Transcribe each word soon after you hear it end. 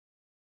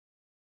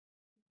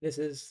This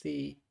is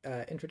the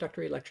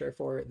introductory lecture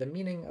for the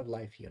Meaning of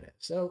Life unit.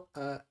 So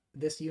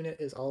this unit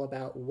is all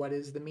about what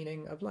is the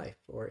meaning of life,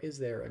 or is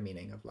there a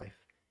meaning of life?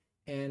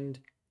 And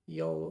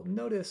you'll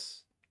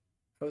notice,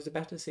 I was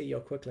about to say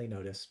you'll quickly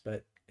notice,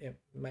 but it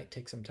might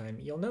take some time.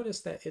 You'll notice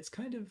that it's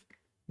kind of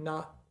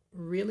not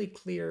really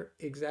clear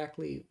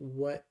exactly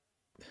what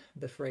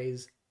the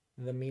phrase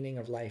the meaning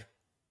of life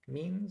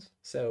means.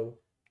 So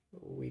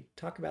we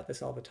talk about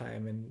this all the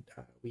time, and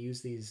we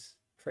use these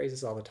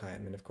phrases all the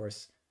time. And of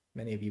course,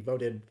 many of you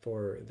voted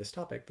for this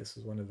topic. This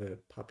is one of the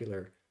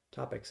popular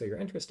topics, so you're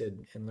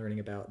interested in learning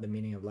about the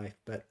meaning of life.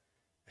 But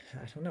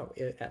I don't know,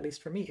 at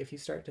least for me, if you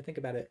start to think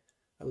about it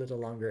a little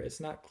longer, it's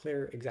not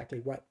clear exactly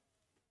what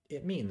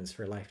it means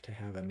for life to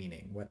have a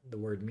meaning, what the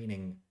word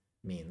meaning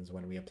means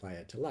when we apply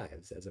it to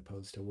lives as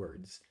opposed to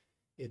words.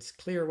 It's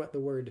clear what the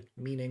word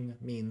meaning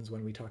means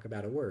when we talk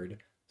about a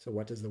word. So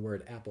what does the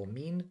word apple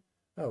mean?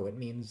 Oh, it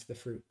means the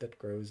fruit that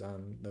grows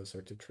on those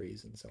sorts of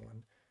trees and so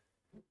on.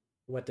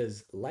 What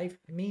does life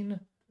mean?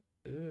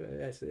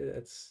 That's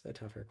a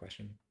tougher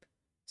question.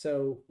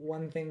 So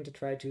one thing to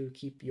try to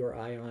keep your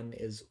eye on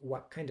is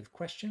what kind of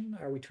question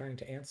are we trying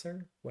to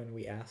answer when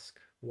we ask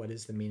what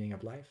is the meaning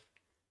of life?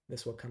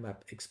 This will come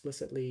up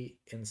explicitly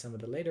in some of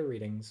the later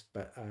readings,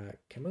 but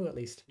Camus, at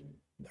least,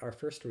 our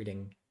first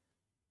reading,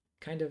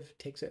 kind of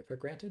takes it for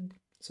granted.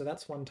 So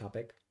that's one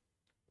topic.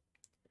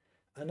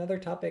 Another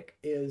topic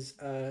is,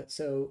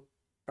 so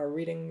our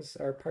readings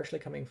are partially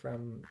coming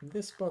from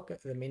this book,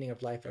 The Meaning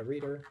of Life, a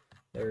Reader.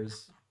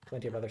 There's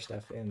plenty of other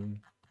stuff in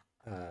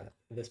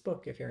this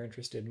book if you're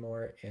interested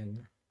more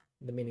in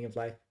the meaning of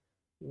life.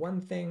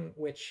 One thing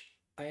which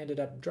I ended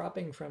up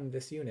dropping from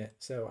this unit,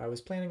 so I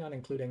was planning on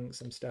including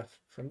some stuff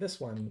from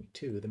this one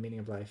too, The Meaning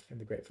of Life and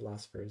the Great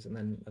Philosophers, and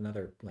then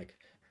another, like,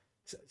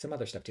 some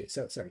other stuff too.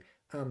 So, sorry.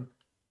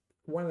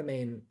 One of the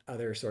main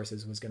other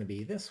sources was going to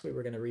be this. We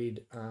were going to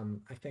read,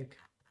 I think,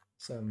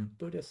 some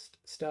Buddhist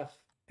stuff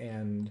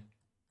and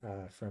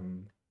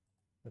from,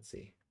 let's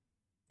see,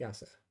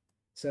 Yasa.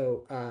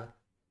 So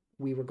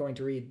we were going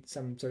to read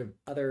some sort of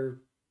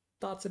other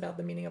thoughts about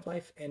the meaning of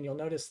life, and you'll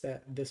notice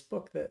that this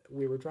book that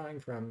we were drawing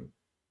from,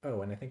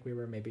 oh, and I think we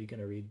were maybe going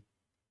to read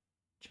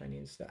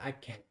Chinese stuff. I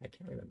can't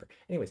remember.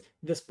 Anyways,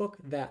 this book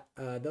that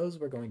those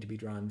were going to be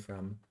drawn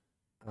from,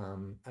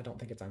 I don't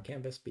think it's on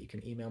Canvas, but you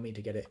can email me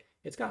to get it.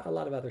 It's got a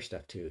lot of other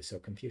stuff too. So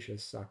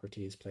Confucius,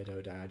 Socrates,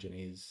 Plato,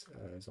 Diogenes,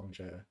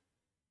 Zhuangzi,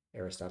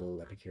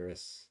 Aristotle,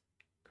 Epicurus,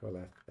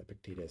 Koheleth,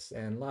 Epictetus,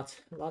 and lots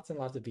and lots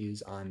of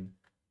views on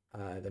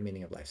the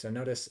meaning of life. So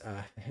notice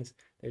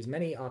there's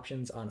many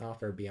options on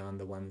offer beyond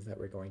the ones that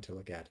we're going to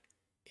look at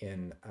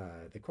in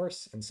the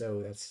course. And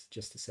so that's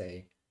just to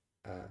say,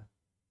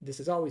 this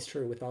is always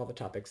true with all the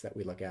topics that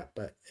we look at,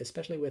 but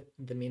especially with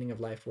the meaning of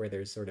life, where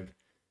there's sort of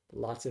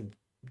lots of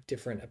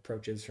different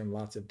approaches from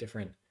lots of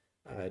different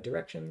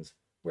directions,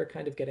 we're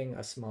kind of getting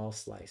a small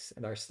slice.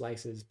 And our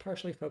slice is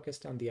partially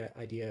focused on the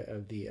idea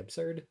of the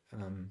absurd.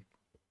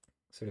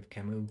 Sort of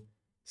Camus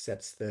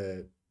sets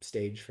the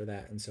stage for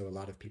that, and so a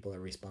lot of people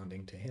are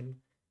responding to him.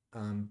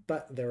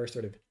 But there are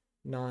sort of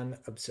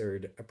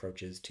non-absurd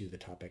approaches to the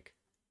topic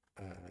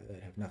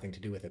that have nothing to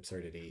do with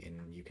absurdity,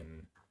 and you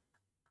can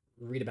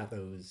read about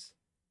those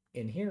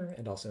in here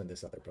and also in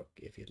this other book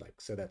if you'd like.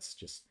 So that's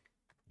just,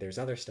 there's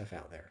other stuff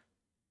out there.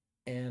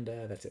 And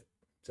that's it.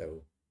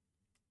 So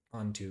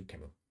on to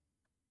Camus.